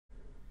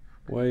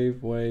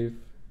Wave.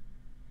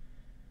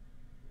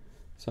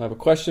 So I have a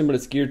question, but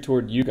it's geared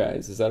toward you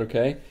guys. Is that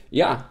okay?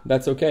 Yeah,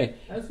 that's okay.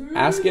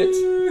 Ask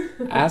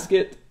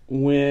it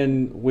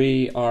when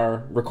we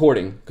are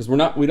recording, because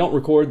we don't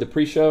record the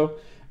pre-show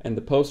and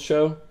the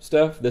post-show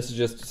stuff. This is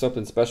just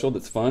something special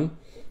that's fun.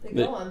 They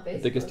go on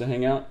Facebook. That gets to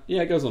hang out.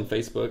 Yeah, it goes on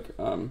Facebook.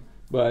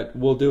 But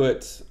we'll do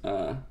it.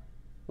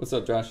 What's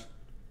up, Josh?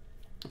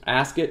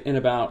 Ask it in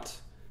about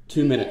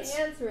 2 minutes.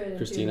 Can't answer it in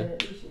Christina.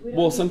 2 minutes.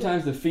 Well,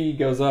 sometimes the feed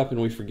goes up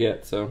and we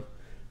forget. So,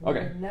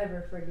 okay. We'll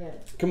never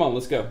forget. Come on,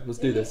 let's go. Let's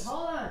do this.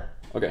 Hold on.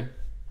 Okay.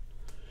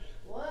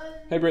 One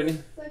Hey, Brittany.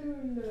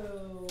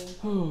 segundo.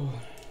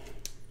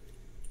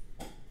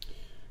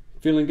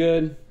 Feeling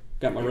good.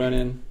 Got my run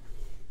in.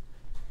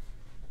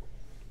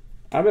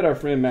 I bet our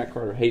friend Matt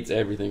Carter hates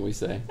everything we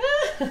say.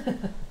 He's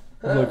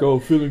like, oh,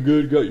 feeling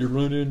good, got your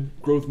run in,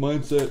 growth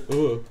mindset.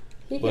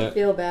 He can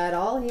feel bad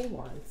all he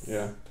wants.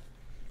 Yeah.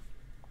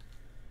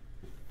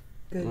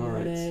 Good All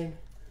morning.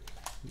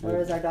 Right. Or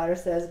as our daughter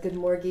says, good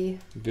morgie.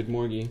 Good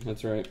morgie,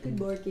 that's right. Good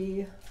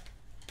morgie.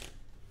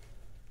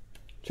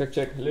 Check.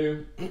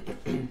 Hello.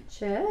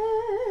 Check.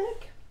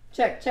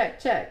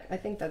 I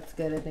think that's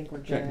good. I think we're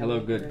good. Check. Hello,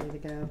 good. Ready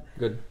to go.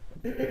 Good.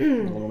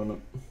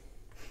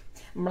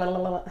 Blah, blah,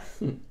 blah.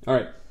 All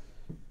right.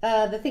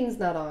 The thing's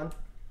not on.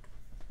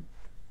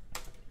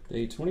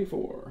 Day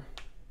 24.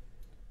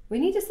 We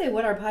need to say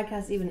what our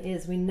podcast even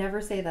is. We never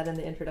say that in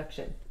the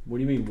introduction. What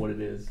do you mean, what it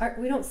is?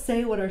 We don't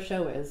say what our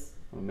show is.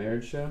 A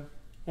marriage show?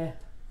 Yeah.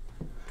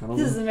 I don't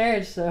This know. is a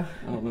marriage show.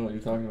 I don't know what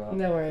you're talking about.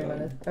 Don't worry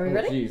about it. Are we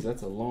ready? Jeez,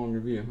 that's a long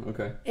review.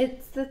 Okay.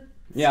 It's the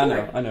Yeah,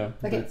 story. I know.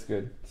 Okay. That's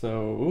good.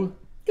 So,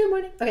 Good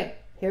morning. Okay,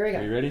 here we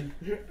are you go. ready?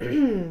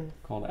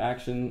 Call to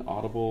action,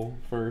 audible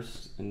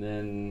first, and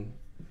then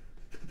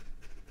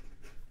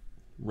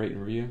rate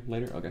and review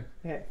later? Okay.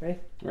 Okay, ready?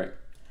 Right.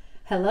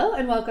 Hello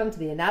and welcome to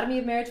the Anatomy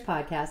of Marriage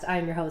podcast. I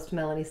am your host,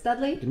 Melanie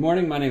Studley. Good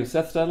morning. My name is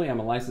Seth Studley. I'm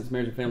a licensed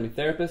marriage and family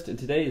therapist, and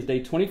today is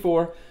day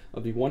 24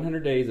 of the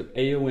 100 days of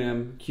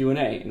AOM Q&A,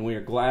 and we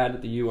are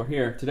glad that you are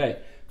here today.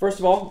 First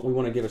of all, we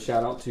want to give a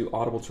shout out to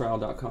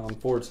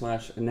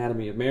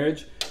audibletrial.com/anatomy of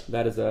marriage.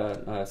 That is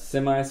a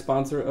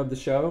semi-sponsor of the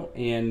show,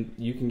 and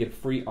you can get a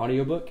free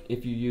audiobook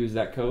if you use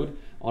that code,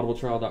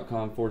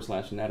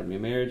 audibletrial.com/anatomy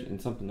of marriage.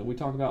 And something that we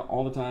talk about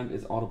all the time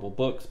is Audible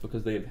books,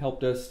 because they have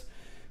helped us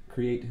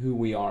create who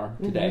we are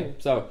today.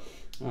 So,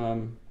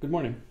 good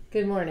morning.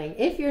 Good morning.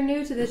 If you're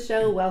new to this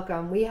show,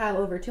 welcome. We have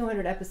over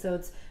 200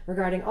 episodes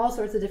regarding all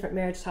sorts of different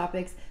marriage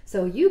topics,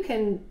 so you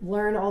can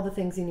learn all the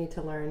things you need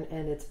to learn,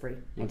 and it's free.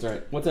 That's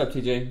right. What's up,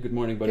 TJ? Good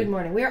morning, buddy. Good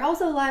morning. We are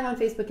also live on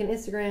Facebook and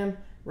Instagram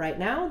right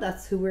now.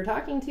 That's who we're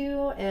talking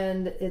to,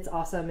 and it's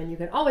awesome. And you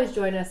can always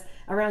join us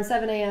around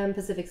 7 a.m.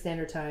 Pacific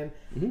Standard Time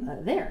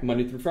there.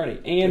 Monday through Friday.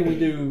 And we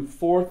do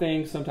 4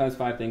 things, sometimes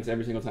 5 things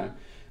every single time.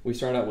 We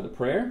start out with a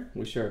prayer.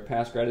 We share a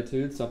past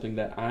gratitude, something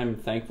that I'm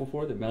thankful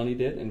for that Melanie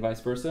did, and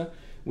vice versa.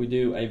 We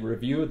do a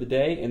review of the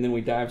day, and then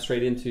we dive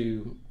straight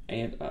into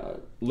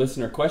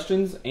listener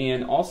questions.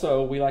 And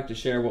also, we like to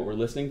share what we're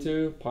listening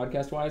to,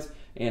 podcast-wise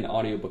and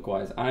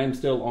audiobook-wise. I am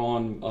still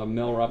on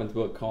Mel Robbins'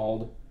 book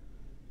called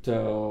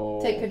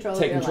Take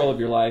Control of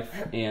Your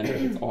Life, and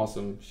it's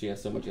awesome. She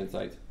has so much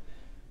insight.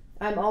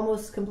 I'm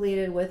almost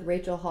completed with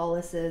Rachel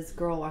Hollis's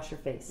Girl Wash Your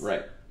Face.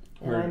 Right.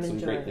 And Heard I'm some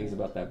enjoying great things it.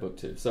 about that book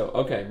too. So,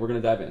 okay, we're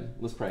going to dive in.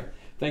 Let's pray.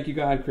 Thank you,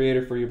 God,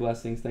 Creator, for your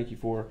blessings. Thank you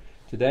for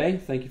today.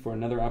 Thank you for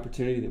another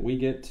opportunity that we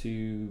get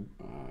to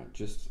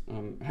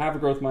have a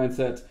growth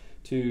mindset,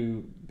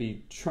 to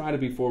try to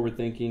be forward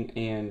thinking,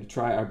 and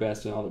try our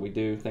best in all that we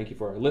do. Thank you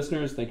for our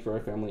listeners. Thank you for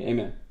our family.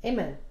 Amen.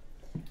 Amen.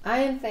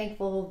 I am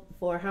thankful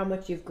for how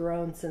much you've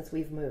grown since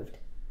we've moved.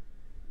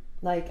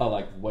 Like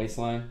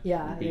waistline?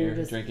 Yeah, beer, you're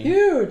just drinking.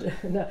 huge.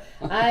 No,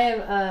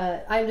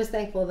 I'm just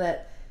thankful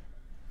that.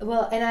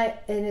 Well,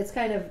 and it's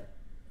kind of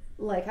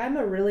like I'm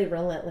a really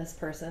relentless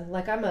person.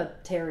 Like I'm a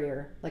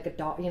terrier, like a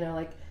dog.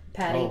 Like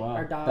Patty,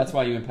 our dog. That's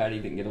why you and Patty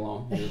didn't get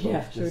along.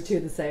 Yeah, we're two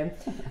the same.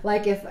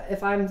 Like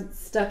if I'm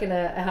stuck in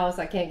a house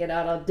I can't get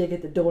out, I'll dig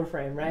at the door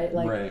frame, right?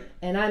 Right.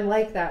 And I'm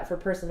like that for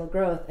personal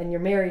growth. And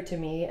you're married to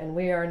me, and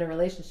we are in a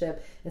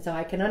relationship, and so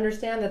I can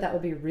understand that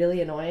would be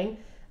really annoying.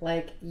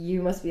 Like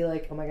you must be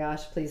like, oh my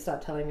gosh, please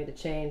stop telling me to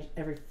change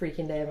every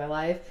freaking day of my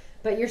life.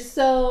 But you're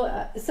so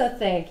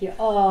thank you.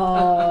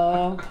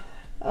 Oh,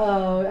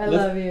 I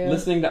love you.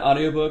 Listening to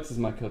audiobooks is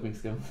my coping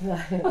skill.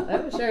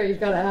 I'm sure you've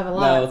got to have a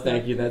lot. No,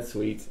 thank you. That's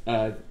sweet.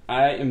 I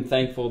am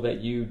thankful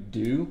that you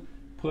do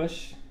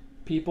push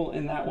people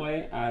in that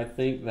way. I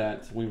think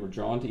that we were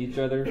drawn to each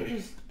other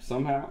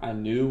somehow. I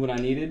knew what I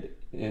needed,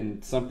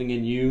 and something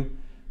in you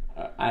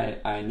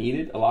I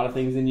needed. A lot of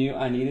things in you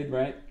I needed,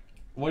 right?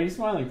 What are you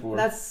smiling for?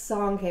 That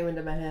song came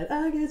into my head.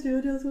 I guess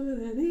you're just what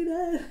I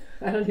needed.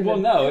 I don't even. Well,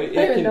 no, I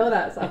don't even know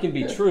that song. It can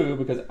be true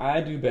because I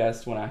do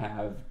best when I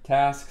have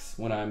tasks,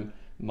 when I'm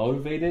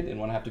motivated, and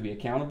when I have to be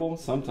accountable.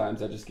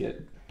 Sometimes I just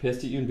get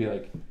pissed at you and be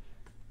like,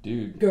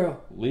 "Dude, girl,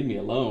 leave me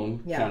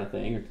alone," kind of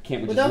thing. Or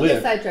can't we just don't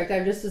live? get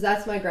sidetracked.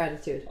 That's my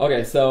gratitude.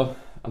 Okay, so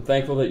I'm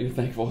thankful that you're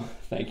thankful.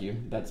 Thank you.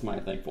 That's my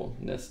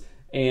thankfulness.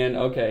 And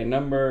okay,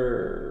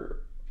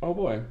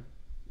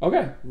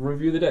 Okay,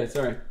 review of the day.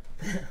 Sorry.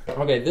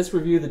 Okay, this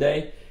review of the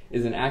day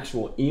is an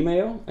actual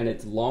email, and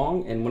it's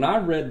long. And when I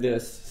read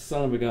this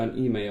son of a gun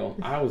email,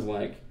 I was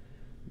like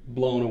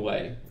blown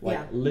away,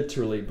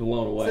 literally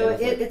blown away. So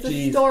it's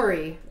a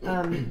story,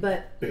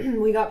 but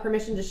we got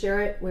permission to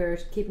share it. We're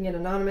keeping it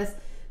anonymous,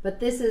 but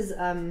this is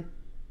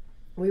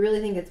we really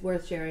think it's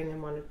worth sharing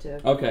and wanted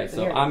to. Okay,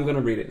 so I'm going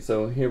to read it.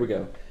 So here we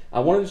go. I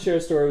wanted to share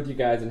a story with you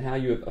guys and how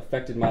you have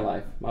affected my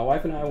life. My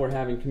wife and I were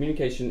having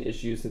communication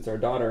issues since our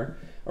daughter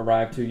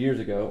arrived 2 years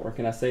ago, or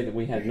can I say that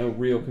we had no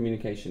real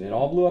communication. It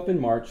all blew up in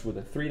March with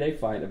a 3-day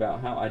fight about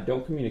how I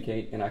don't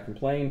communicate and I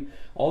complain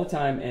all the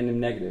time and am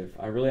negative.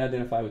 I really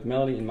identify with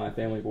Melody and my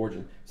family of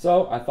origin.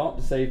 So I thought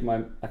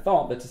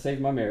that to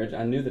save my marriage,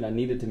 I knew that I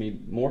needed to be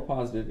more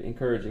positive,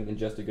 encouraging, and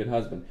just a good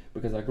husband.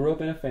 Because I grew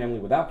up in a family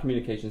without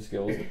communication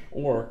skills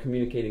or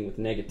communicating with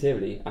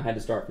negativity, I had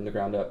to start from the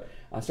ground up.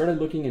 I started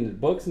looking into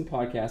books and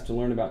podcasts to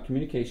learn about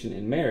communication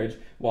in marriage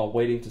while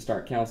waiting to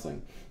start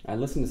counseling. I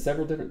listened to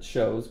several different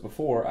shows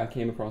before I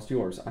came across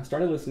yours. I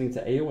started listening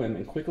to AOM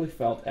and quickly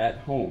felt at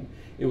home.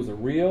 It was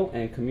real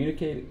and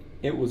communicated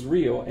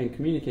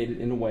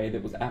in a way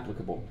that was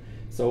applicable.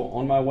 So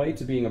on my way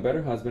to being a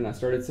better husband, I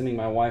started sending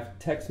my wife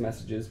text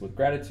messages with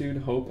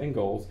gratitude, hope, and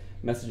goals,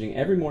 messaging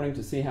every morning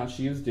to see how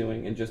she was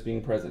doing and just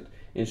being present.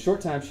 In a short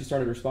time, she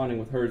started responding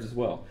with hers as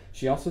well.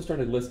 She also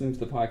started listening to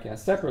the podcast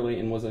separately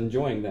and was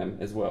enjoying them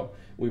as well.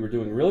 We were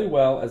doing really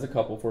well as a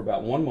couple for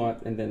about 1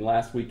 month, and then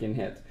last weekend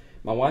hit.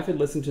 My wife had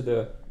listened to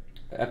the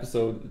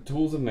episode,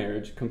 Tools of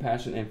Marriage,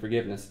 Compassion and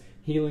Forgiveness,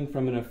 Healing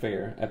from an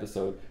Affair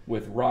episode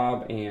with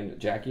Rob and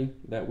Jackie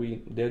that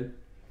we did.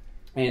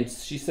 And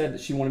she said that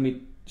she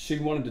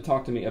wanted to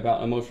talk to me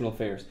about emotional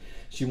affairs.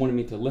 She wanted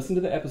me to listen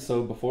to the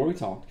episode before we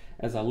talked.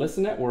 As I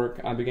listened at work,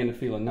 I began to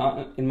feel a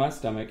knot in my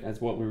stomach as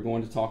what we were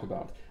going to talk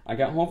about. I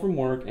got home from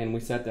work and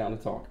we sat down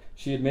to talk.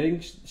 She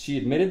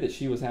admitted that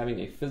she was having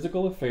a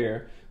physical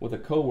affair with a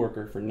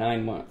coworker for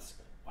 9 months.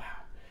 Wow.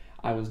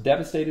 I was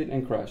devastated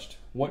and crushed.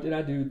 What did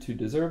I do to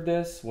deserve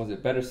this? Was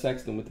it better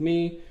sex than with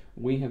me?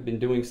 We have been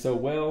doing so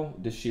well.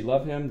 Does she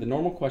love him? The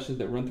normal questions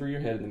that run through your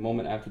head in the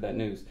moment after that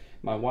news.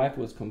 My wife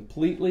was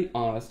completely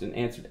honest and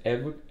answered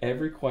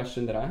every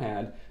question that I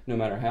had, no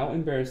matter how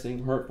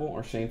embarrassing, hurtful,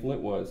 or shameful it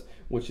was,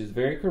 which is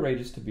very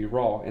courageous to be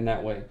raw in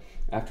that way.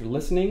 After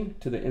listening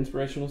to the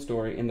inspirational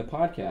story in the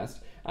podcast,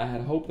 I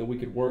had hope that we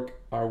could work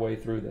our way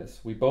through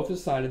this. We both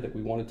decided that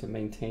we wanted to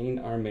maintain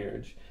our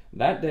marriage.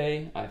 That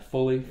day, I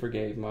fully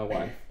forgave my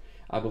wife.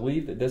 I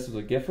believe that this was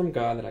a gift from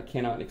God that I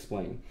cannot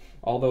explain.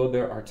 Although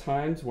there are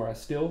times where I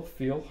still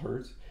feel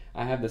hurt,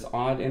 I have this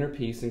odd inner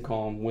peace and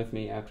calm with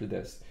me after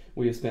this.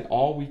 We have spent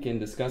all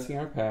weekend discussing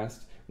our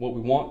past, what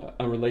we want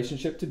a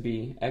relationship to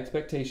be,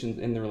 expectations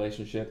in the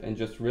relationship, and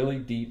just really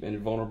deep and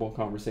vulnerable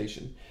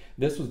conversation.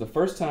 This was the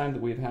first time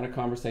that we've had a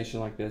conversation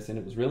like this, and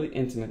it was really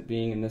intimate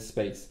being in this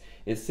space.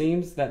 It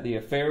seems that the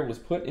affair was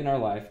put in our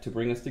life to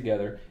bring us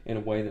together in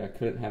a way that I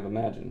couldn't have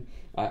imagined.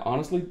 I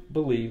honestly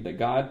believe that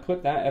God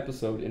put that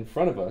episode in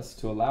front of us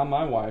to allow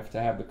my wife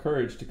to have the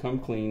courage to come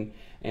clean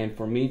and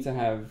for me to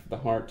have the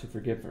heart to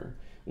forgive her.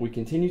 We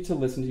continue to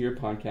listen to your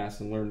podcast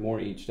and learn more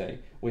each day.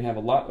 We have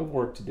a lot of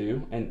work to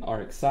do and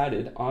are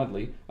excited,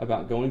 oddly,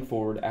 about going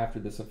forward after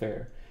this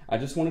affair. I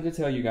just wanted to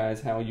tell you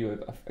guys how you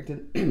have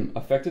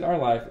affected our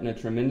life in a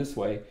tremendous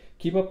way.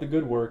 Keep up the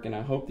good work, and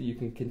I hope that you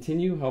can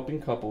continue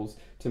helping couples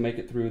to make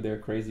it through their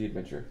crazy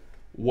adventure.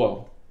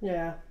 Whoa.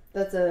 Yeah,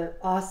 that's a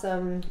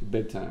awesome.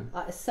 Big time.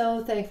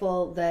 So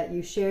thankful that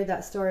you shared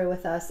that story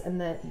with us and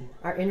that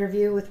our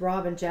interview with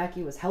Rob and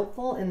Jackie was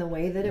helpful in the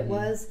way that it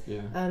was.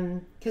 Yeah.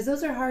 Because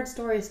those are hard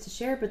stories to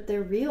share, but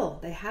they're real.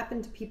 They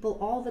happen to people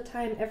all the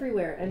time,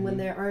 everywhere. And when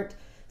there aren't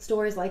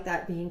stories like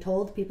that being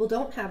told, people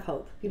don't have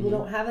hope. People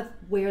don't have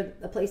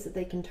a place that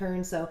they can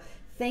turn. So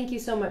thank you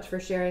so much for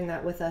sharing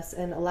that with us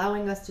and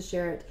allowing us to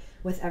share it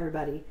with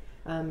everybody.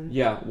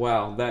 Yeah,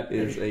 wow, that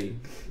is a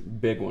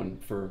big one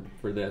for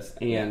this.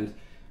 And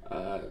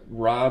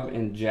Rob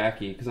and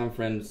Jackie, because I'm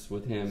friends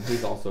with him,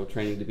 he's also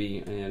training to be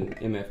an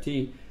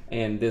MFT,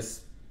 and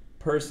this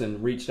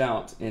person reached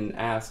out and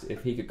asked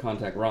if he could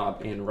contact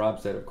Rob, and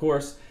Rob said of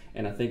course.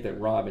 And I think that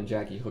Rob and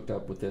Jackie hooked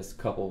up with this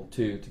couple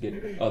too to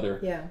get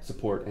other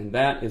support, and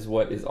that is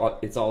what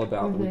it's all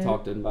about. We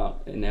talked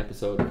about in an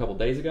episode a couple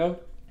days ago.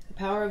 The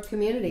power of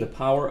community. The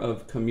power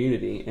of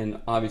community, and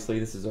obviously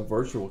this is a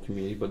virtual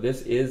community, but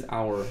this is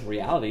our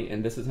reality,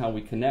 and this is how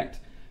we connect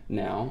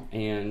now,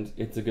 and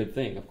it's a good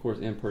thing. Of course,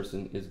 in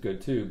person is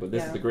good too, but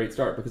this is a great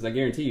start, because I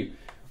guarantee you,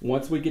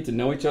 once we get to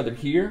know each other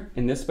here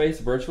in this space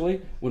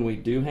virtually, when we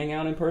do hang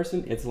out in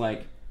person, it's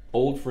like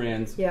old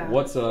friends.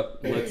 What's up?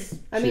 Let's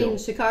I mean,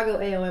 Chicago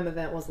AOM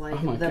event was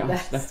like the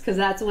best, because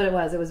that's what it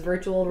was. It was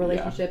virtual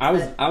relationships.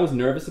 I was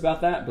nervous about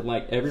that, but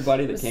like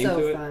everybody that came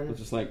to fun. it was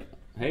just like,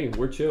 hey,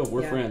 we're chill,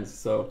 we're friends.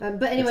 So,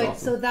 but anyway,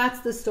 awesome. So that's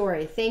the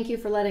story. Thank you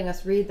for letting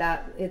us read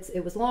that.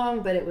 It was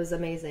long, but it was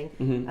amazing.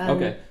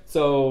 Okay,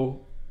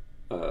 so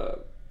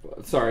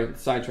sorry,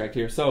 sidetracked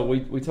here. So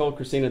we told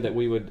Christina that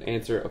we would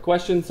answer a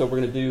question, so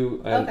we're going to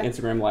do an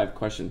Instagram Live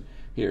question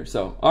here.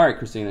 So, all right,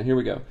 Christina, here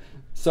we go.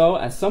 So,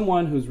 as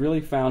someone who's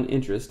really found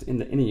interest in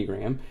the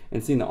Enneagram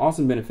and seen the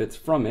awesome benefits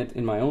from it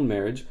in my own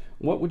marriage,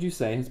 what would you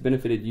say has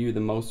benefited you the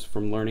most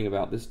from learning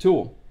about this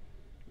tool?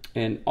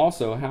 And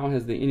also, how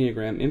has the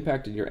Enneagram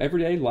impacted your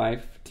everyday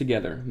life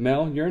together?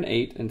 Mel, you're an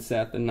 8 and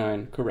Seth a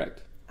 9,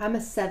 correct? I'm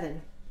a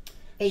 7.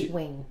 8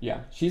 wing.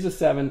 Yeah, she's a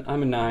 7,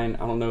 I'm a 9. I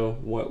don't know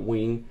what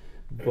wing,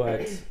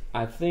 but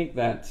I think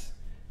that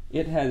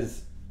it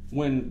has,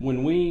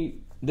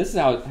 this is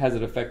how has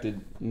it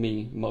affected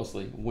me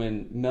mostly.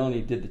 When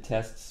Melanie did the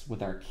tests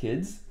with our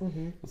kids,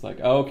 it's like,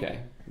 oh,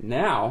 okay,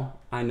 now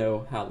I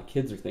know how the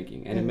kids are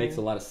thinking. And it makes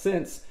a lot of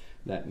sense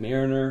that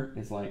Mariner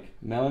is like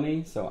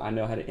Melanie, so I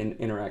know how to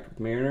interact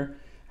with Mariner.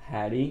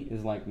 Hattie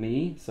is like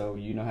me, so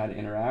you know how to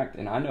interact,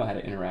 and I know how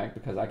to interact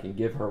because I can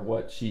give her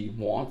what she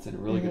wants in a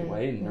really good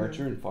way and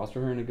nurture and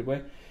foster her in a good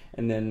way.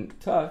 And then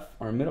Tough,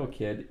 our middle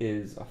kid,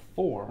 is a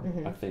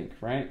 4, I think,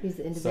 right? He's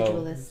the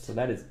individualist. So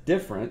that is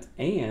different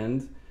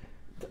and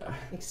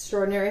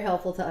extraordinarily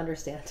helpful to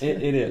understand.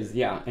 It is,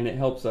 yeah, and it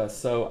helps us.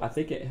 So I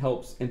think it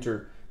helps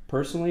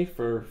interpersonally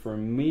for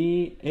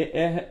me.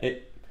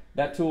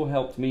 That tool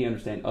helped me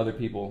understand other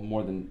people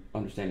more than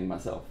understanding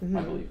myself,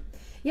 I believe.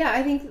 Yeah,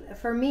 I think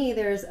for me,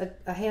 there's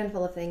a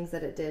handful of things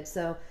that it did.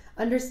 So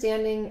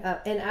understanding,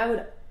 and I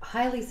would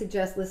highly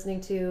suggest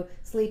listening to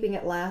Sleeping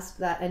at Last,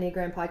 that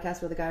Enneagram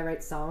podcast where the guy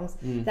writes songs.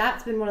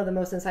 That's been one of the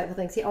most insightful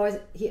things. He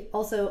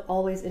also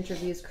always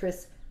interviews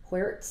Chris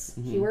Huertz,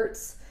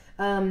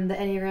 the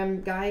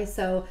Enneagram guy.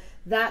 So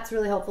that's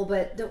really helpful,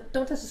 but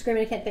don't touch the screen.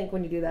 I can't think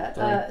when you do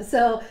that.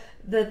 So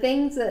the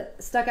things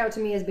that stuck out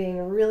to me as being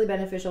really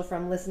beneficial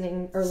from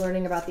listening or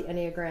learning about the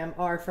Enneagram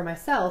are, for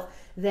myself,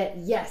 that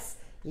yes,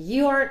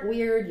 you aren't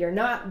weird, you're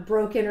not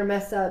broken or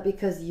messed up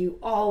because you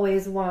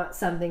always want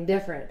something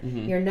different.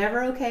 You're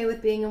never okay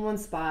with being in one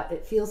spot.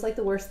 It feels like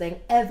the worst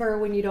thing ever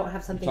when you don't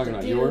have something to do.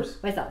 Talking about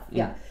yours? Myself,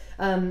 yeah.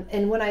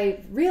 And when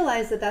I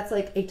realized that that's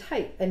like a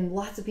type, and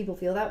lots of people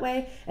feel that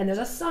way, and there's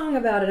a song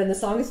about it, and the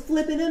song is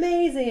flippin'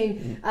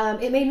 amazing,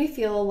 it made me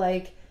feel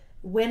like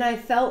when I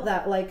felt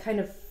that like kind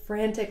of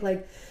frantic,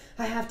 like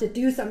I have to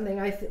do something,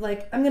 I feel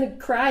like I'm gonna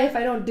cry if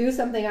I don't do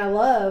something I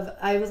love,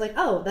 I was like,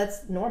 oh,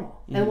 that's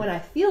normal. And when I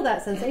feel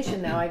that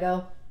sensation now, I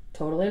go,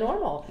 totally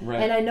normal.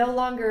 And I no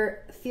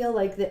longer feel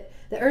like the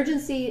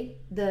urgency,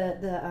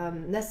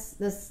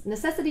 the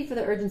necessity for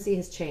the urgency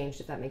has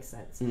changed, if that makes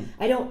sense.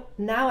 I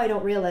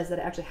don't realize that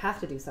I actually have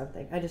to do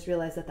something. I just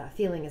realize that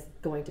feeling is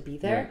going to be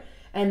there,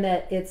 and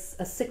that it's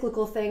a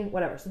cyclical thing,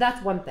 whatever. So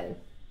that's one thing.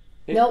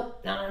 No.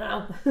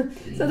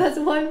 So that's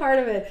one part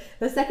of it.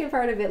 The second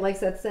part of it, like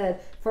Seth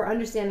said, for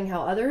understanding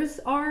how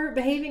others are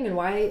behaving and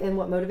why and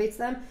what motivates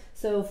them.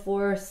 So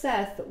for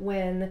Seth,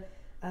 when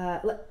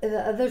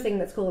the other thing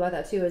that's cool about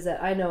that too is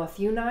that I know a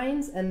few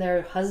 9s and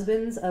they're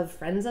husbands of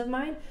friends of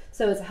mine.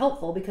 So it's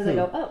helpful because I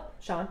go, oh,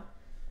 Sean,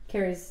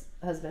 Carrie's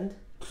husband,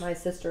 my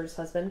sister's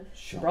husband,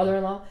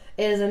 brother-in-law,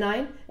 is a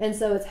 9. And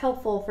so it's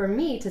helpful for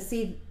me to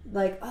see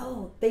like,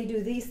 oh, they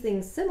do these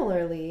things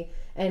similarly.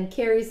 And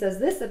Carrie says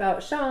this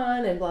about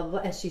Sean and blah, blah, blah.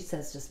 And she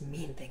says just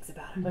mean things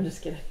about him. I'm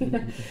just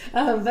kidding.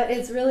 But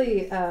it's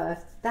really,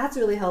 that's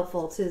really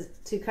helpful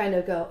to kind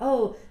of go,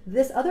 oh,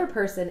 this other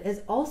person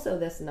is also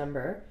this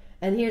number.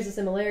 And here's the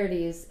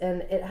similarities.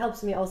 And it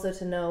helps me also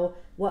to know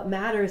what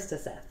matters to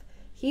Seth.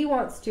 He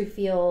wants to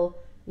feel,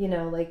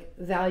 like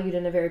valued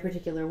in a very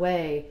particular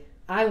way.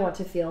 I want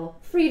to feel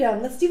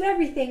freedom. Let's do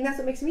everything. That's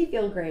what makes me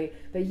feel great.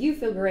 But you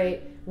feel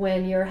great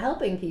when you're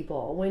helping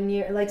people. When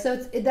you're like, so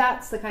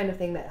that's the kind of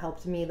thing that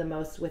helped me the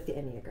most with the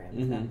Enneagram,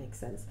 if that makes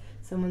sense.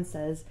 Someone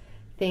says,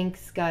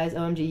 thanks, guys.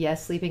 OMG,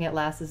 yes, Sleeping at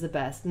Last is the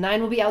best.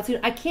 9 will be out soon.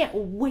 I can't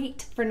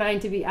wait for 9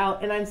 to be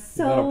out, and I'm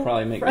so That'll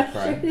probably make me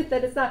frustrated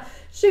that it's not.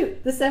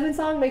 Shoot, the 7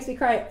 song makes me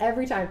cry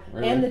every time,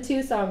 and the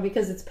 2 song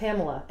because it's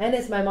Pamela, and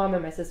it's my mom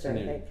and my sister, I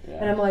think.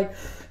 And I'm like,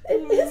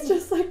 it is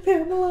just like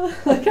Pamela.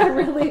 Like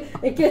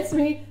it gets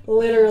me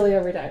literally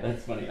every time.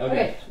 That's funny.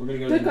 Okay, we're gonna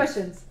go to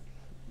questions.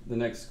 The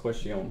next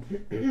question.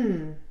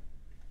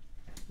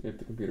 If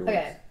the computer works.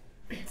 Okay,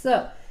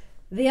 so.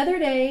 The other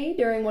day,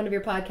 during one of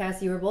your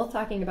podcasts, you were both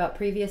talking about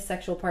previous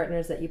sexual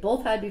partners that you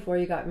both had before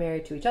you got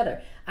married to each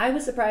other. I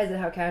was surprised at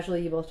how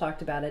casually you both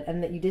talked about it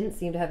and that you didn't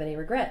seem to have any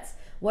regrets.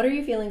 What are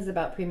your feelings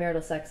about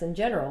premarital sex in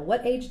general?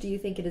 What age do you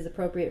think it is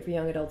appropriate for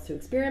young adults to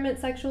experiment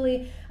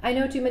sexually? I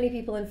know too many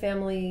people in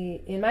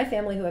my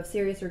family who have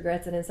serious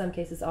regrets and in some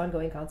cases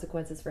ongoing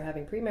consequences for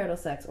having premarital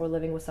sex or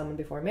living with someone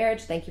before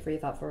marriage. Thank you for your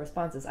thoughtful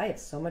responses. I have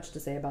so much to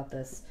say about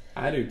this.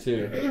 I do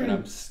too, and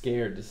I'm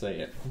scared to say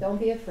it. Don't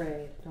be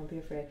afraid. Don't be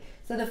afraid.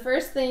 So the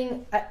first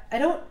thing, I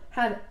don't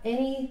have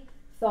any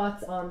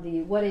thoughts on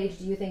what age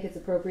do you think it's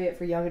appropriate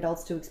for young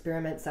adults to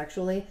experiment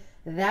sexually.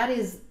 That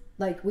is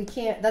like,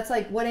 that's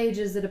like, what age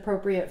is it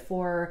appropriate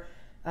for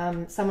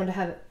someone to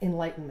have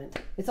enlightenment?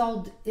 It's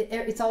all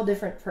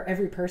different for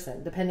every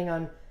person, depending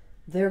on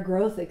their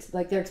growth,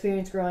 like their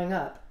experience growing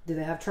up. Do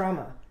they have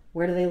trauma?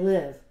 Where do they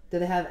live? Do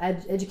they have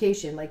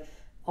education? Like,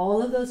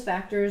 all of those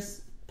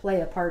factors play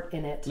a part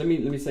in it. Let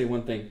me say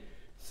one thing.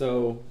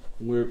 So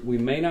we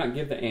may not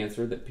give the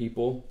answer that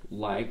people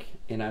like,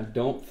 and I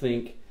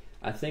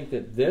think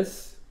that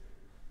this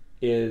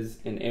is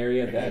an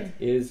area that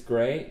is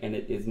gray, and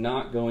it is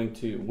not going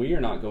to, we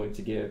are not going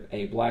to give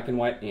a black and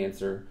white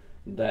answer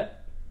that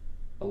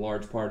a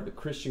large part of the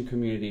Christian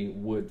community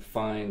would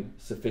find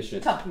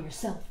sufficient Talk to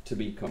yourself to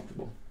be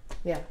comfortable.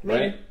 Yeah, maybe,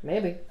 Right?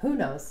 maybe. Who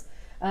knows?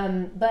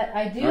 But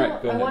I do. All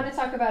right, go I ahead. want to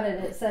talk about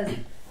it. It says,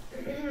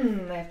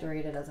 I have to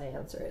read it as I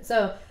answer it.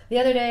 So the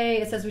other day,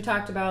 it says we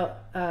talked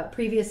about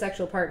previous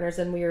sexual partners,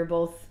 and we were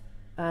both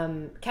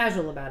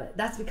casual about it.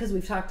 That's because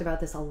we've talked about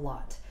this a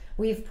lot.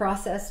 We've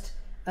processed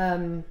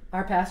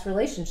our past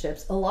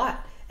relationships a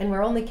lot, and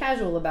we're only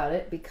casual about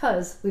it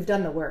because we've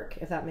done the work.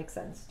 If that makes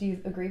sense. Do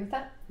you agree with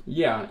that?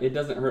 Yeah, it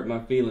doesn't hurt my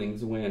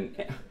feelings when,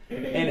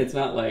 and it's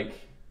not like,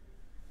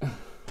 oh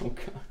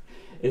God,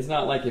 it's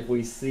not like if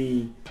we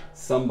see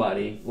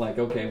somebody, like,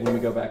 okay, when we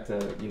go back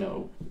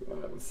to,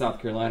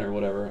 South Carolina or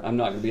whatever, I'm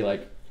not going to be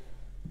like,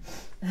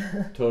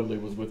 totally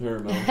was with her,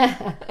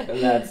 Mel.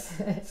 That's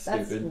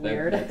stupid. That's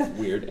weird. That's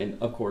weird,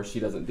 and of course she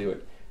doesn't do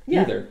it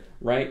Yeah. either,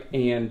 right?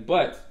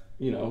 But,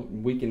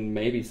 we can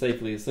maybe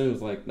safely assume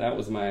it's like, that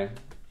was my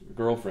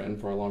girlfriend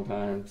for a long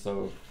time,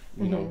 so,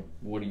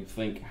 what do you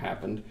think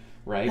happened?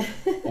 Right?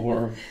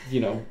 Or,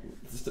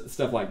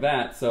 stuff like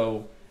that.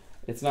 So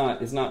it's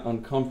not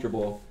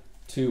uncomfortable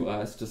to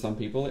us. To some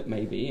people it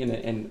may be,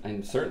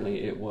 and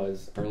certainly it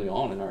was early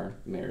on in our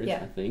marriage,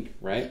 I think,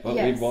 right? But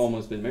Yes. we've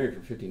almost been married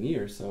for 15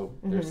 years, so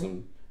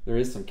there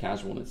is some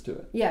casualness to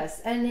it. Yes,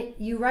 and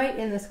you write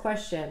in this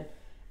question,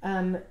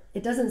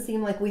 it doesn't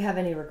seem like we have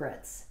any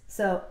regrets.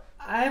 So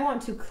I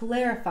want to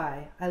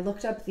clarify. I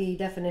looked up the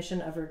definition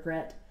of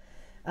regret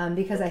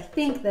because I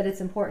think that it's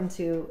important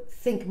to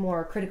think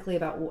more critically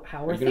about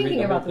how we're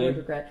thinking about the word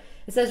regret.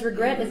 It says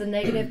regret is a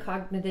negative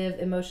cognitive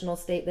emotional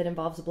state that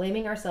involves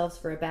blaming ourselves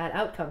for a bad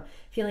outcome,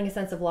 feeling a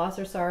sense of loss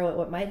or sorrow at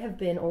what might have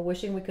been, or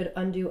wishing we could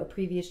undo a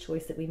previous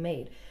choice that we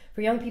made.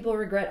 For young people,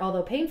 regret,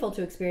 although painful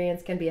to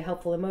experience, can be a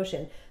helpful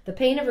emotion. The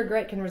pain of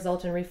regret can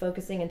result in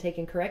refocusing and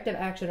taking corrective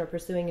action or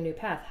pursuing a new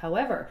path.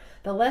 However,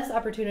 the less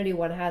opportunity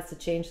one has to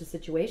change the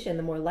situation,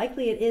 the more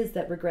likely it is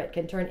that regret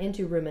can turn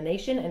into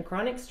rumination and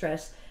chronic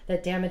stress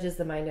that damages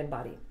the mind and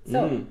body.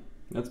 So,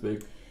 that's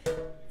big.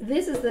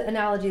 this is the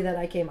analogy that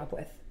I came up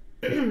with.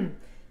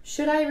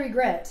 Should I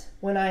regret,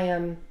 when I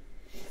am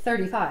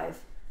 35,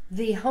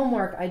 the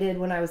homework I did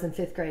when I was in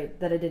 5th grade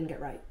that I didn't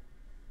get right?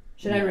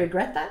 Should I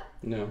regret that?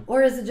 No.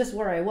 Or is it just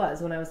where I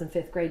was when I was in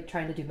 5th grade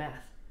trying to do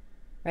math?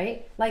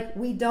 Right? Like,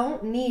 we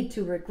don't need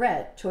to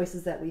regret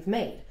choices that we've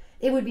made.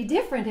 It would be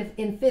different if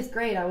in 5th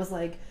grade I was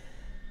like,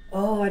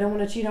 oh, I don't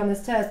want to cheat on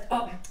this test.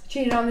 Oh,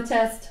 cheated on the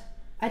test.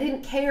 I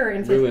didn't care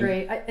in 5th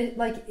grade.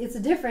 It's a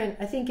different,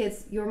 I think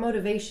it's your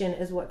motivation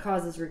is what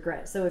causes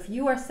regret. So if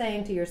you are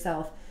saying to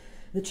yourself,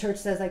 the church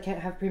says I can't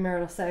have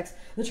premarital sex.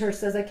 The church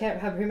says I can't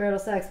have premarital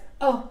sex.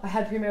 Oh, I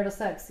had premarital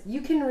sex.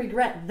 You can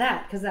regret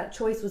that because that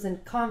choice was in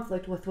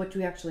conflict with what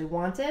you actually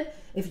wanted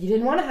if you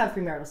didn't want to have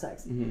premarital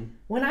sex. Mm-hmm.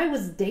 When I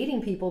was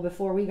dating people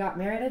before we got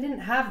married, I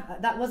didn't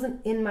have, that wasn't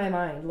in my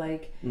mind.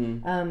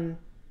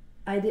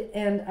 I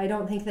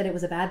don't think that it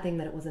was a bad thing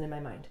that it wasn't in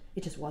my mind.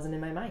 It just wasn't in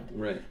my mind.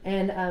 Right.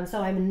 And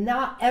so I'm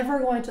not ever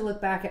going to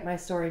look back at my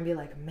story and be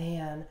like,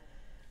 man,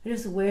 I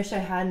just wish I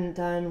hadn't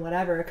done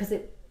whatever, because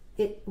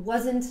it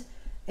wasn't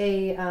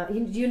a.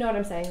 Do you know what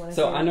I'm saying?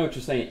 I know what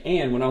you're saying.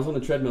 And when I was on the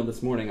treadmill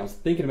this morning, I was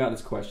thinking about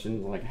this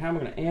question, like, how am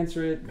I going to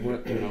answer it?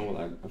 What, will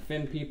I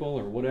offend people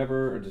or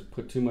whatever, or just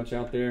put too much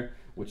out there,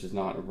 which is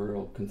not a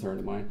real concern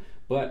of mine.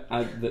 But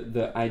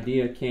the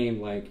idea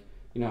came, like,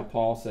 how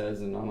Paul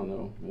says, and I don't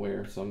know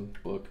where, some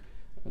book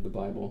of the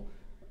Bible,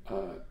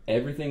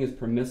 everything is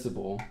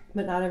permissible,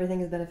 but not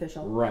everything is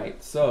beneficial.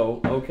 Right.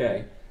 So,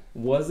 okay,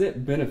 was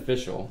it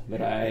beneficial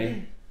that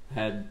I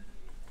had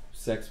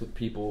sex with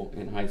people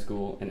in high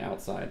school and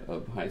outside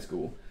of high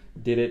school?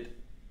 Did it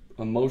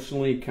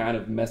emotionally kind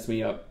of mess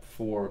me up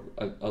for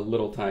a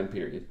little time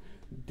period?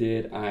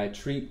 Did I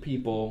treat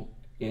people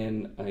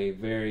in a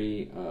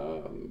very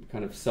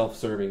kind of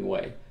self-serving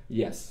way?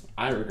 Yes,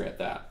 I regret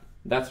that.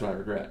 That's what I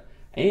regret.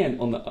 And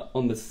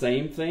on the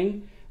same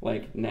thing,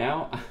 like,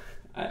 now,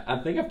 I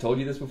think I've told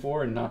you this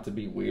before, and not to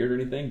be weird or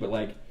anything, but,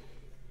 like,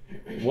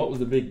 what was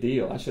the big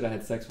deal? I should have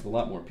had sex with a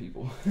lot more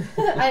people.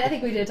 I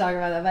think we did talk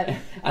about that, but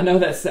I know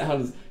that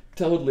sounds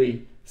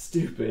totally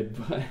stupid,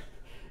 but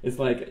it's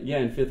like, yeah,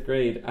 in 5th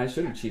grade, I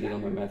should have cheated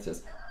on my math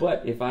test.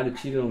 But if I'd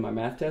have cheated on my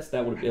math test,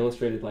 that would have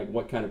illustrated, like,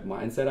 what kind of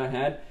mindset I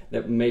had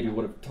that maybe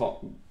would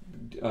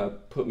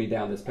have put me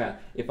down this path.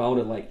 If I would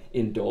have, like,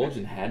 indulged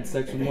and had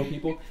sex with more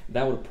people,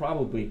 that would have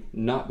probably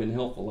not been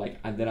helpful.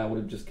 Like, then I would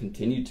have just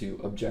continued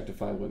to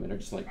objectify women, or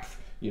just, like,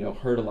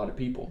 hurt a lot of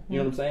people. You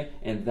know what I'm saying?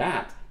 And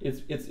that,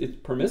 it's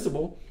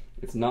permissible.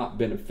 It's not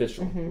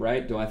beneficial,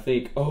 right? Do I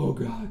think, oh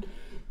God,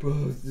 bro,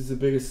 this is the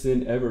biggest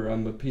sin ever.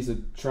 I'm a piece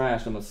of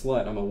trash. I'm a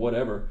slut. I'm a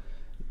whatever.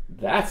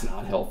 That's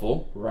not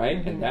helpful, right?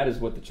 And that is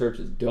what the church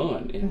has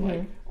done in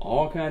like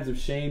all kinds of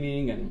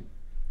shaming and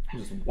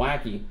just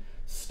wacky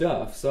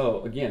stuff.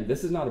 So again,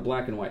 this is not a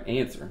black and white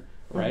answer,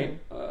 right?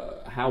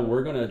 How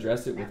we're going to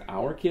address it with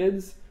our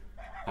kids,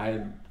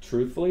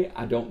 truthfully,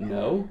 I don't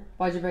know.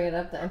 Why'd you bring it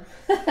up then?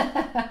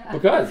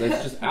 Because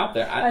it's just out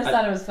there. I just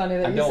thought it was funny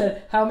that you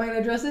said, how am I going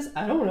to address this?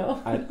 I don't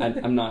know.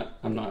 I'm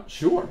not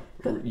sure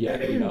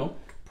yet,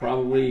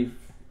 Probably,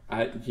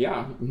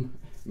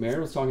 Mary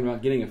was talking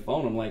about getting a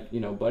phone. I'm like,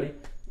 buddy,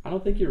 I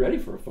don't think you're ready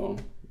for a phone.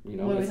 What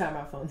are we talking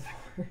about phones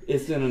for?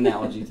 It's an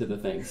analogy to the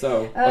thing.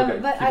 So, okay,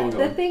 but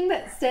the thing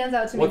that stands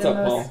out to me the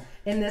most Paul?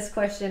 In this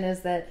question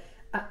is that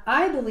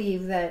I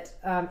believe that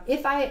I'm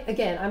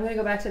going to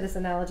go back to this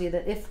analogy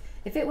that if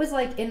it was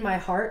like in my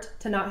heart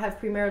to not have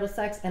premarital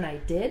sex and I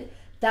did,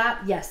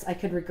 that, yes, I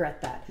could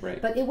regret that.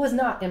 Right. But it was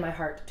not in my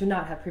heart to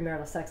not have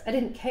premarital sex. I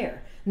didn't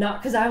care.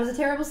 Not because I was a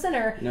terrible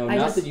sinner. No,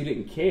 that you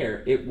didn't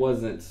care. It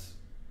wasn't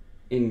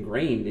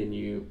ingrained in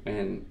you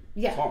and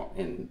taught.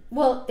 And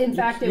well, in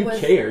fact, it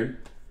was... You cared.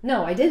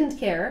 No, I didn't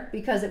care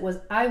because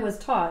I was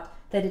taught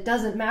that it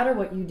doesn't matter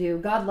what you do.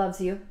 God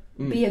loves you.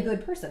 Be a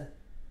good person.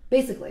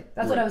 Basically,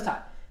 that's what I was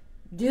taught.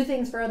 Do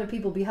things for other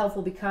people. Be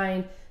helpful. Be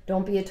kind.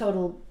 Don't be a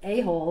total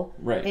a-hole.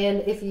 Right.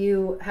 And if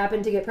you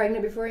happen to get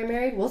pregnant before you're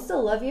married, we'll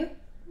still love you.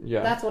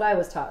 Yeah. That's what I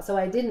was taught. So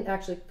I didn't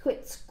actually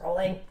quit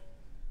scrolling.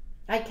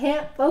 I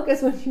can't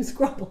focus when you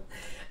scroll.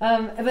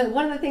 But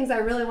one of the things I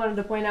really wanted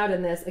to point out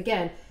in this,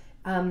 again,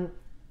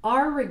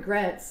 our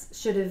regrets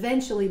should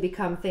eventually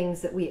become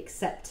things that we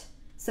accept.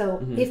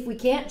 So if we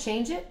can't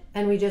change it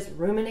and we just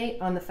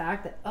ruminate on the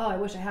fact that, I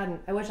wish I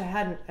hadn't,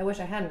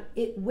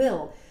 it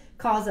will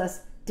cause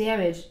us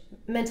damage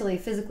mentally,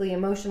 physically,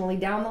 emotionally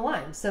down the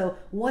line. So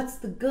what's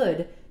the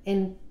good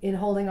in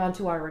holding on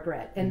to our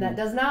regret? And that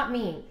does not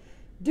mean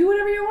do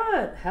whatever you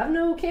want, have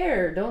no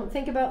care, don't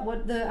think about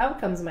what the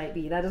outcomes might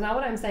be. That is not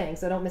what I'm saying,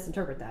 so don't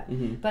misinterpret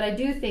that. But I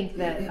do think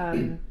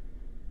that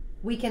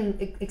we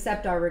can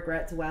accept our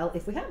regrets well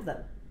if we have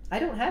them. I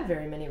don't have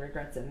very many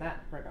regrets in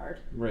that regard.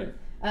 Right.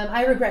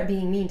 I regret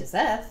being mean to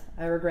Seth.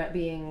 I regret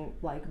being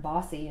like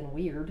bossy and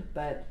weird,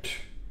 but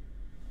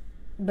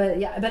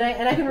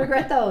I can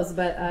regret those,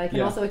 but I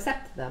can also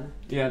accept them.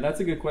 Yeah,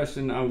 that's a good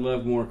question. I would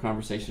love more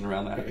conversation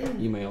around that,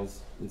 emails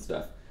and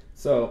stuff.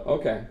 So,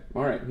 okay,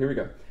 all right, here we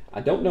go. I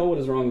don't know what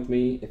is wrong with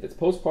me, if it's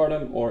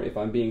postpartum or if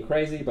I'm being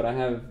crazy, but I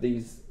have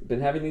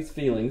been having these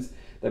feelings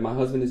that my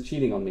husband is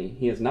cheating on me.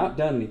 He has not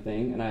done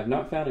anything, and I have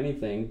not found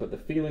anything, but the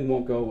feeling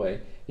won't go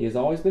away. He has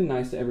always been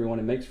nice to everyone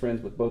and makes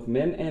friends with both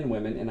men and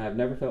women, and I have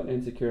never felt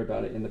insecure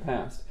about it in the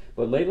past.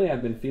 But lately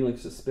I've been feeling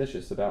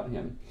suspicious about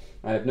him.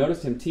 I have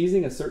noticed him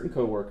teasing a certain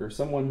coworker,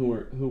 someone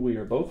who we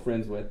are both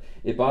friends with.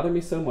 It bothered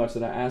me so much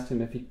that I asked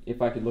him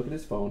if I could look at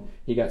his phone.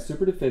 He got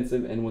super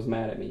defensive and was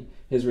mad at me.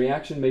 His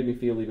reaction made me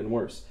feel even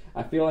worse.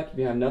 I feel like if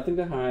you have nothing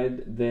to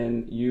hide,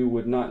 then you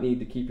would not need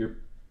to keep your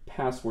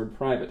password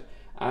private.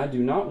 I do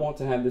not want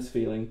to have this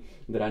feeling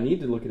that I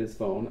need to look at his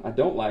phone. I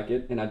don't like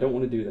it, and I don't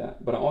want to do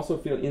that. But I also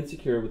feel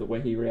insecure with the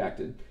way he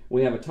reacted.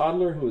 We have a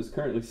toddler who is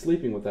currently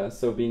sleeping with us,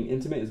 so being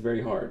intimate is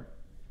very hard.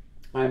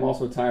 I am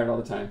also tired all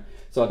the time.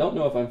 So I don't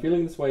know if I'm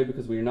feeling this way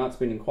because we are not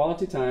spending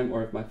quality time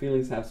or if my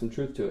feelings have some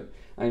truth to it.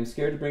 I am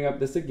scared to bring up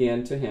this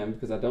again to him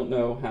because I don't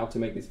know how to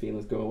make these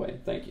feelings go away.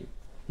 Thank you.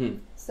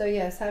 So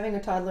yes, having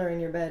a toddler in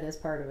your bed is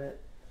part of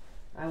it.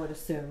 I would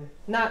assume.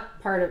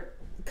 Not part of...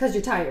 Because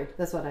you're tired.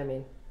 That's what I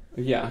mean.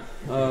 Yeah.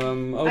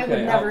 Okay. I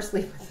would never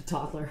sleep with a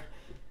toddler.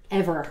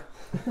 Ever.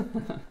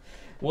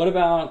 What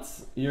about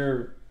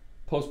your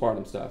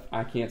postpartum stuff?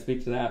 I can't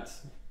speak to that.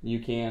 You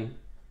can.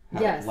 How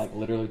yes. It, like,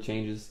 literally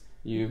changes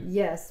you.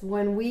 Yes.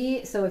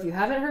 So if you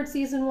haven't heard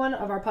season 1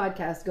 of our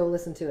podcast, go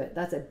listen to it.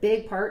 That's a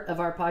big part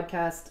of our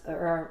podcast,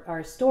 or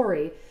our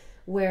story,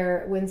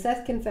 where when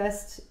Seth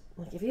confessed...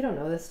 Like, if you don't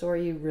know this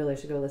story, you really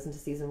should go listen to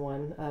season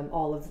 1,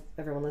 all of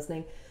everyone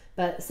listening.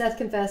 But Seth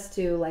confessed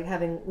to, like,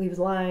 he was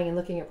lying and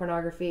looking at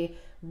pornography,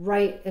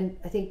 and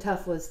I think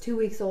Tuff was 2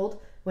 weeks old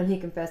when he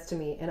confessed to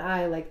me, and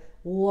I, like,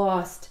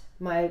 lost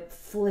my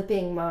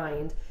flipping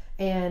mind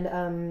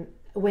and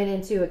went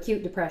into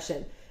acute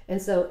depression.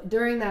 And so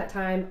during that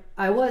time,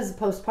 I was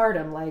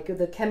postpartum, like,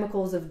 the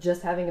chemicals of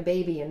just having a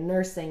baby and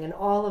nursing and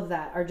all of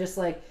that are just,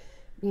 like,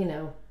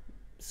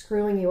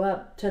 screwing you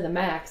up to the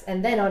max.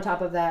 And then on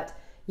top of that,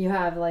 you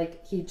have,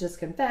 like, he just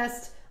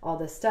confessed, all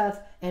this stuff,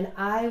 and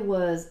I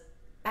was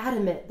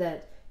adamant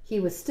that he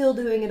was still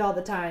doing it all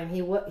the time.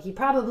 He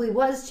probably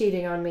was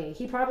cheating on me.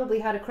 He probably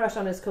had a crush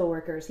on his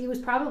coworkers. He was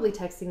probably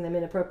texting them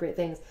inappropriate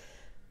things.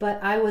 But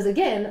I was,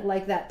 again,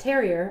 like that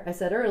terrier I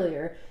said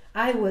earlier,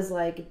 I was,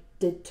 like,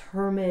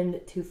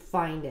 determined to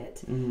find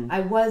it.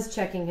 I was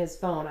checking his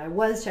phone. I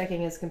was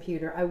checking his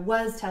computer. I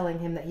was telling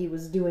him that he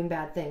was doing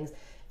bad things.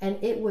 And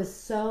it was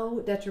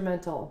so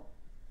detrimental.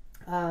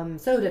 In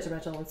so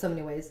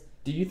many ways.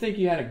 Do you think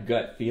you had a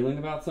gut feeling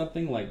about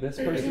something like this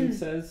person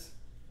says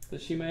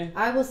that she may?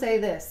 I will say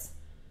this.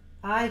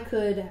 I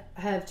could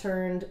have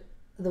turned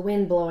the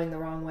wind blowing the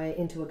wrong way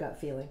into a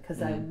gut feeling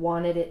because I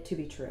wanted it to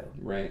be true.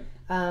 Right.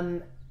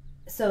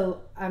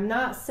 So I'm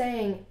not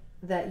saying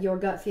that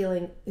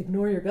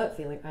ignore your gut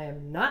feeling. I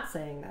am not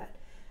saying that.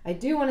 I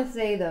do want to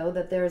say, though,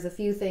 that there's a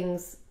few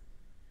things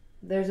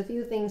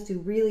to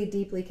really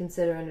deeply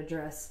consider and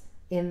address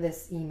in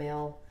this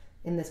email,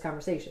 in this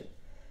conversation.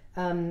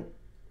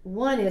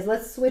 one is,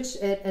 let's switch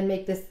it and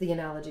make this the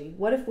analogy.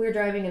 What if we're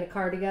driving in a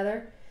car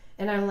together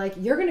and I'm like,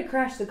 you're going to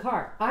crash the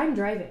car. I'm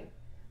driving.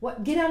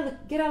 What? Get out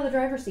of the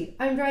driver's seat.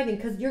 I'm driving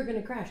because you're going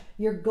to crash.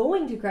 You're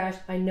going to crash.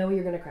 I know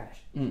you're going to crash.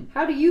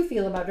 How do you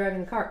feel about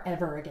driving the car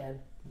ever again?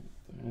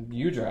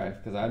 You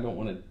drive, because I don't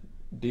want to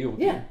deal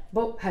with you. Yeah,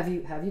 but have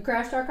you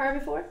crashed our car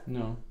before?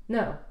 No.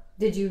 No.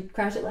 Did you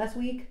crash it last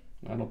week?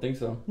 I don't think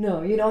so.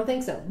 No, you don't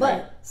think so.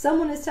 But right.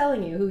 Someone is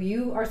telling you, who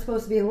you are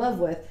supposed to be in love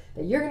with,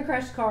 that you're going to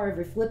crash the car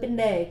every flipping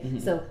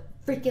day. So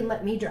freaking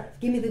let me drive.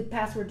 Give me the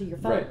password to your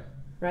phone.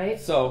 Right?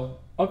 So,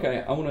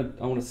 okay, I want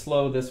to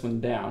slow this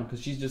one down,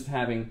 because she's just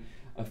having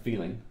a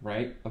feeling,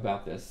 right,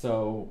 about this.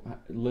 So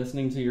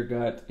listening to your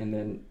gut, and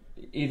then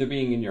either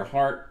being in your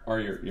heart or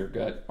your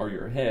gut or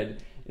your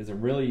head is a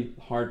really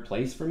hard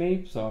place for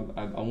me. So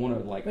I want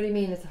to like. What do you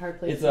mean it's a hard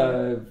place?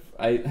 It's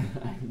I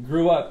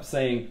grew up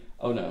saying,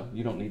 "Oh no,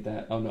 you don't need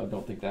that. Oh no,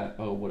 don't think that.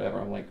 Oh whatever."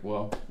 I'm like,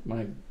 well,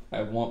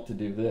 I want to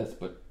do this,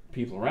 but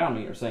people around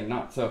me are saying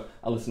not. So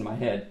I listen to my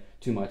head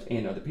too much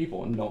and other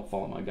people, and don't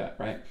follow my gut,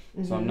 right?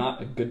 So I'm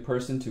not a good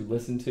person to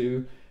listen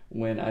to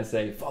when I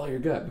say follow your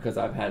gut, because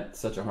I've had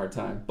such a hard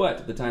time.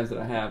 But the times that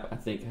I have, I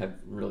think have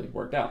really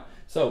worked out.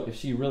 So if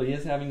she really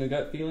is having a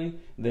gut feeling,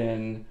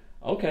 then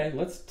okay,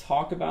 let's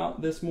talk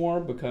about this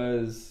more,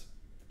 because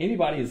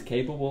anybody is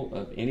capable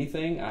of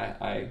anything.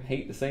 I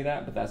hate to say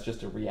that, but that's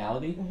just a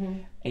reality.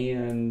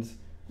 And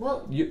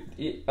well,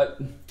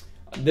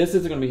 this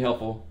isn't going to be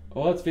helpful.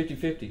 Well, it's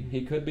 50-50.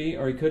 He could be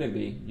or he couldn't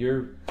be.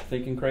 You're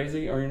thinking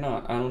crazy or you're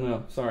not. I don't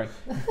know. Sorry.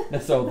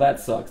 So that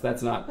sucks.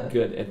 That's not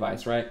good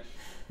advice, right?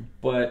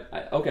 But,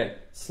 okay,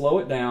 slow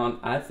it down.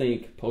 I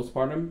think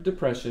postpartum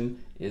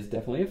depression is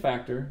definitely a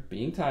factor.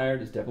 Being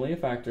tired is definitely a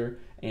factor.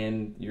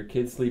 And your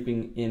kid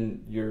sleeping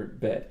in your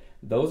bed.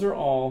 Those are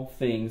all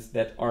things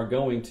that are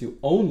going to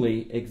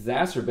only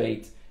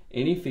exacerbate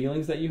any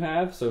feelings that you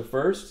have. So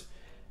first,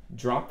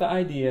 drop the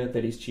idea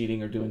that he's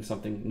cheating or doing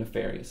something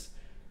nefarious.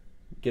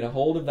 Get a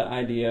hold of the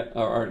idea,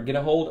 or get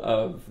a hold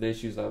of the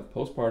issues of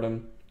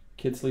postpartum,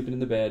 kids sleeping in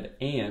the bed,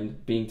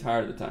 and being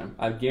tired at the time.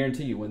 I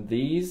guarantee you, when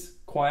these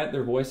quiet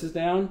their voices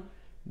down,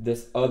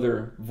 this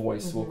other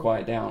voice will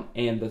quiet down,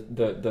 and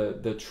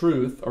the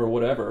truth or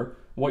whatever,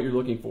 what you're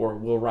looking for,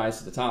 will rise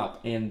to the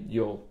top, and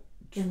you'll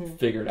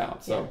figure it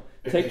out. So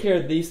take care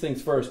of these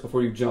things first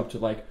before you jump to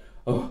like,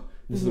 oh,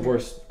 this is the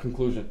worst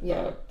conclusion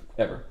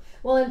ever.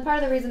 Well, and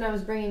part of the reason I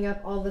was bringing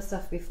up all this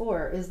stuff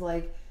before is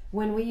like,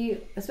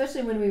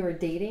 especially when we were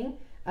dating,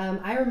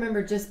 I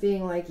remember just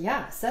being like,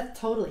 yeah, Seth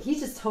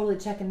he's just totally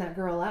checking that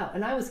girl out.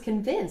 And I was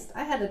convinced,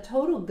 I had a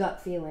total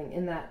gut feeling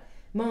in that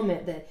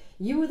moment that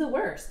you were the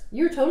worst.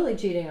 You're totally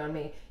cheating on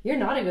me. You're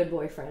not a good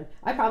boyfriend.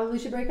 I probably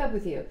should break up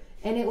with you.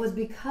 And it was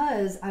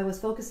because I was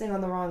focusing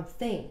on the wrong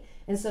thing.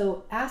 And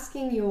so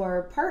asking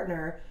your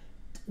partner,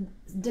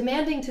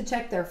 demanding to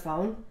check their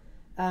phone,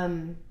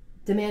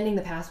 demanding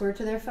the password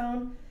to their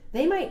phone,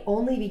 they might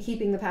only be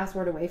keeping the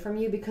password away from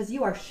you because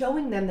you are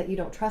showing them that you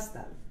don't trust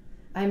them.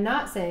 I'm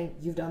not saying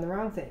you've done the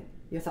wrong thing.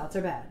 Your thoughts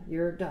are bad.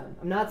 You're dumb.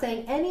 I'm not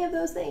saying any of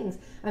those things.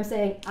 I'm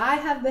saying I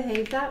have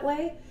behaved that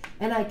way,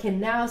 and I can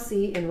now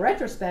see in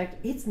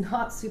retrospect it's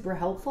not super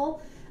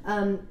helpful.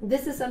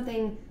 This is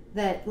something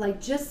that, like,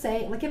 just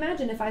saying, like,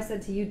 imagine if I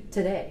said to you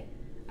today,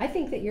 I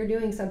think that you're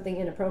doing something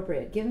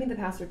inappropriate. Give me the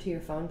password to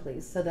your phone,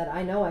 please, so that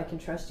I know I can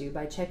trust you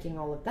by checking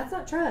all of... That's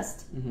not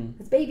trust.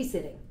 It's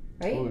babysitting.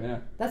 Right? Oh, yeah.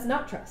 That's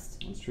not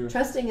trust. That's true.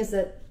 Trusting is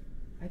that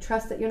I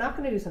trust that you're not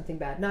going to do something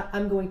bad. Not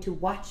I'm going to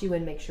watch you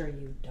and make sure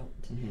you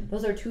don't.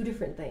 Those are two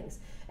different things.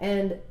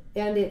 And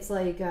it's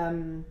like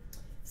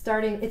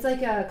it's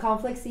like a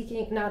conflict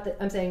seeking. Not that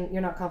I'm saying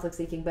you're not conflict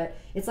seeking, but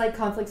it's like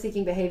conflict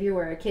seeking behavior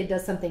where a kid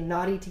does something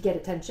naughty to get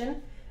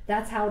attention.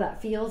 That's how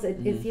that feels.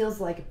 It feels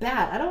like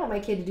bad. I don't want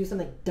my kid to do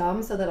something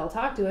dumb so that I'll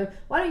talk to him.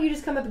 Why don't you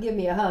just come up and give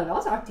me a hug?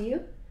 I'll talk to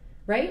you.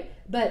 Right?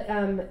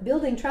 But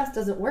building trust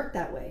doesn't work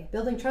that way.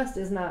 Building trust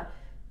is not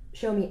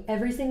show me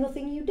every single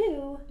thing you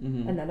do,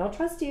 and then I'll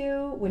trust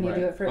you when you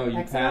do it for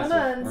X amount of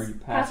months. Or you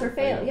pass or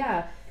fail.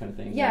 Yeah. Kind of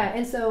thing. Yeah,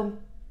 and so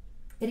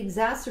it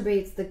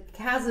exacerbates the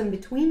chasm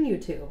between you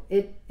two.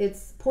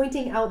 It's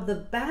pointing out the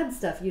bad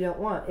stuff you don't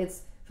want.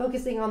 It's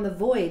focusing on the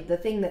void, the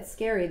thing that's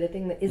scary, the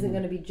thing that isn't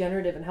going to be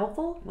generative and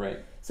helpful. Right.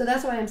 So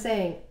that's why I'm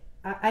saying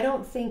I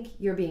don't think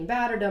you're being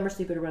bad or dumb or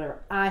stupid or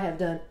whatever. I have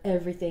done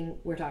everything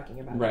we're talking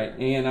about. Right,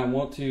 and I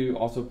want to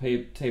also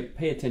pay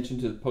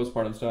attention to the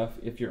postpartum stuff.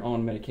 If you're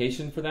on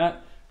medication for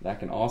that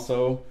can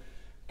also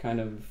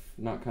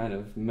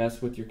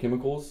mess with your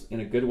chemicals in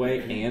a good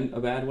way and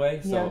a bad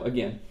way. So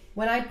again,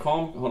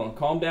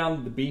 calm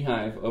down the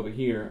beehive over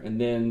here,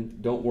 and then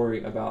don't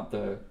worry about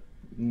the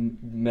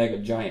mega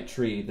giant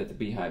tree that the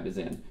beehive is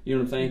in. You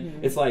know what I'm saying?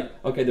 It's like,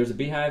 okay, there's a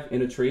beehive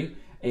in a tree,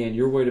 and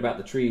you're worried about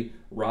the tree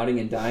rotting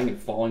and dying and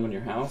falling on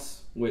your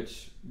house,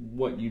 which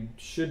what you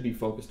should be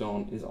focused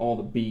on is all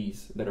the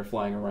bees that are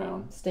flying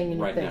around stinging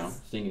right your face. now,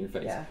 stinging your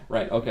face. Yeah.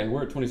 Right, okay,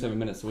 we're at 27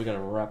 minutes, so we got to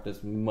wrap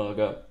this mug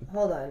up.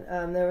 Hold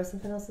on, there was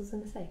something else I was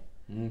going to say.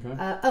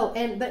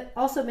 Okay. But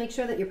also make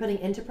sure that you're putting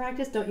into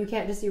practice. You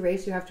can't just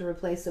erase, you have to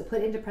replace. So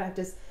put into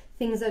practice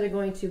things that are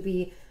going to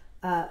be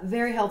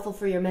very helpful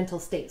for your mental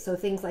state. So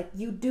things like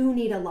you do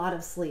need a lot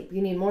of sleep.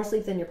 You need more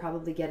sleep than you're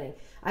probably getting.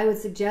 I would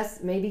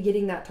suggest maybe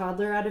getting that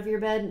toddler out of your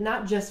bed,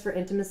 not just for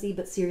intimacy,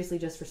 but seriously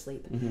just for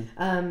sleep.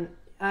 I'm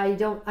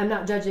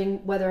not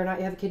judging whether or not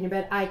you have a kid in your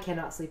bed. I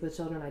cannot sleep with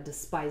children. I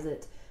despise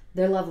it.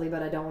 They're lovely,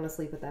 but I don't want to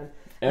sleep with them.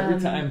 Every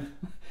time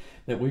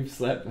that we've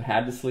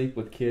had to sleep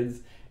with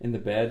kids in the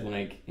bed,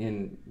 like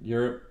in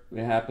Europe,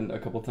 it happened a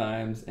couple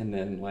times, and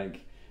then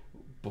like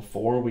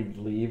before we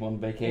leave on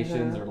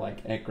vacations or like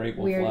at Great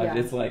Wolf Lodge,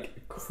 it's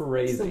like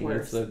crazy. It's the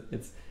worst.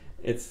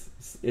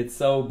 It's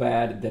so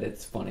bad that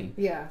it's funny.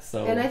 Yeah.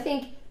 So, and I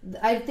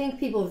think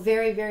people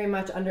very, very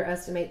much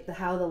underestimate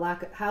how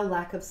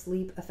lack of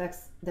sleep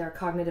affects their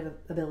cognitive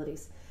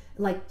abilities.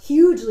 Like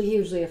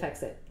hugely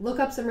affects it. Look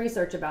up some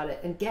research about it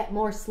and get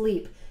more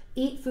sleep.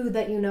 Eat food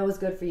that you know is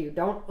good for you.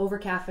 Don't over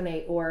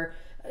caffeinate or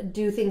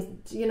do things,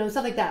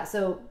 stuff like that.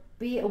 So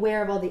be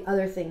aware of all the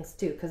other things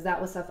too, because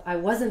that was stuff I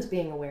wasn't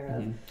being aware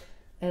of,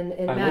 and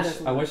it matters.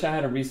 I wish I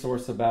had a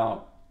resource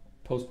about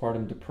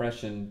postpartum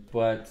depression,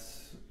 but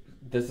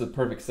this is a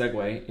perfect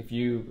segue. If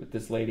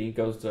this lady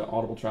goes to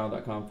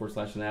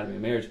audibletrial.com/anatomy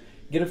of marriage,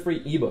 get a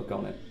free ebook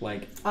on it,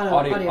 like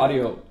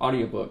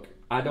audiobook.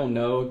 I don't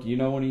know. Do you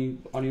know any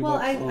audiobooks?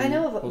 Well, I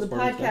know of the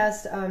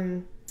podcast, stuff?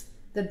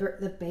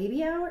 the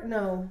baby hour.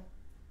 No,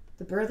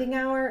 the birthing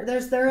hour.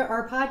 There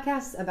are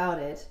podcasts about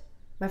it.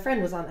 My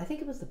friend was on. I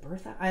think it was the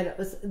birth.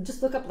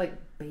 Just look up like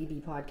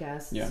baby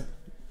podcasts. Yeah.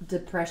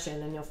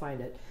 Depression, and you'll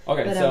find it.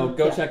 Okay, but,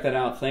 go check that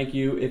out. Thank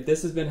you. If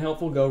this has been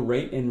helpful, go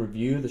rate and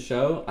review the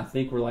show. I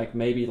think we're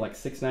maybe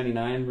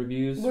 $6.99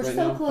 reviews. We're right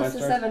so now, close to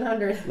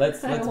 700.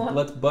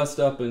 Let's bust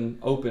up and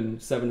open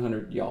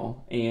 700,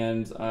 y'all.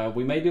 And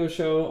we may do a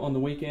show on the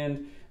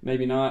weekend,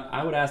 maybe not.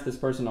 I would ask this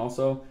person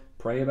also,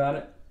 pray about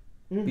it.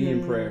 Be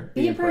in prayer.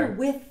 Be in prayer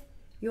with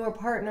your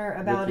partner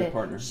about it.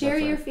 Share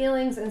your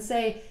feelings and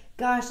say,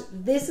 gosh,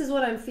 this is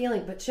what I'm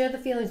feeling, but share the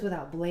feelings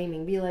without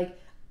blaming. Be like,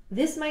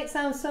 this might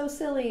sound so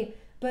silly,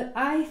 but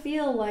I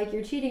feel like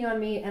you're cheating on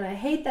me, and I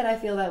hate that I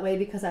feel that way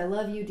because I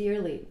love you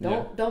dearly.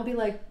 Don't be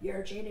like,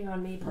 you're cheating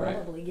on me,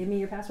 probably. Right. Give me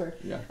your password.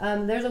 Yeah.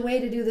 There's a way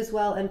to do this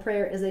well, and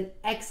prayer is an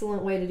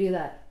excellent way to do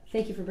that.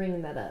 Thank you for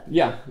bringing that up.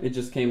 Yeah, it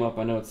just came up.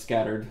 I know it's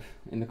scattered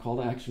in the call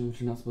to action,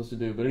 which you're not supposed to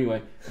do. But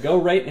anyway, go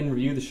rate and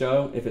review the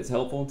show if it's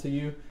helpful to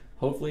you.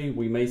 Hopefully,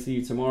 we may see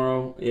you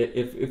tomorrow.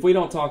 If we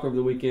don't talk over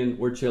the weekend,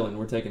 we're chilling.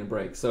 We're taking a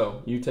break.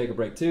 So you take a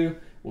break too.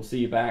 We'll see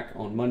you back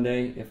on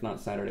Monday, if not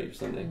Saturday or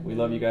Sunday. We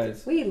love you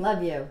guys. We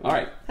love you. All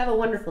right. Have a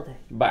wonderful day.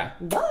 Bye.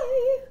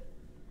 Bye.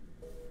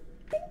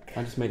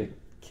 I just made a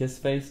kiss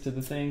face to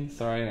the thing.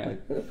 Sorry, I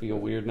feel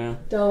weird now.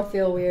 Don't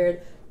feel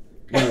weird.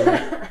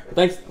 Anyway,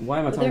 thanks. Why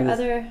am I talking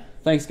this?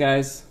 Thanks,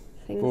 guys.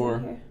 Things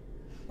in here?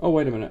 Oh,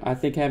 wait a minute. I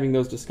think having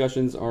those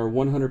discussions are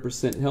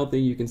 100% healthy.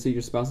 You can see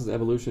your spouse's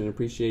evolution and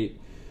appreciate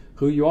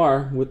who you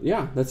are.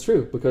 Yeah, that's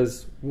true.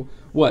 Because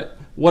what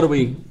are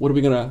we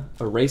gonna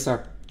erase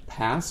our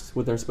past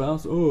with our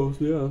spouse? Oh,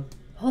 yeah.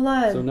 Hold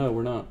on. So no,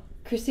 we're not.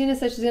 Christina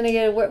said she's gonna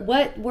get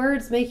what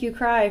words make you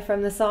cry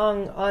from the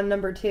song on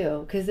number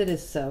 2, because it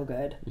is so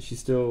good. Is she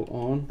still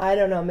on? I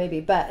don't know, maybe,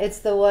 but it's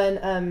the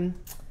one.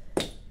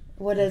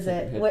 What is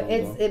it?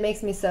 It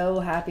makes me so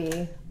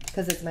happy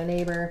because it's my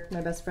neighbor,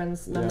 my best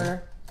friend's number.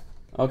 Yeah.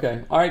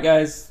 Okay. All right,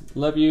 guys.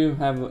 Love you.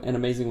 Have an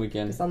amazing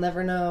weekend. Guess I'll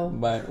never know.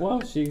 Bye.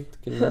 Well, she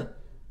can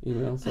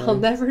email. So I'll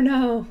never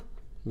know.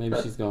 Maybe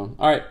she's gone.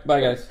 All right. Bye,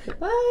 guys.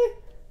 Bye.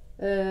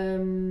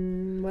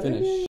 Finish.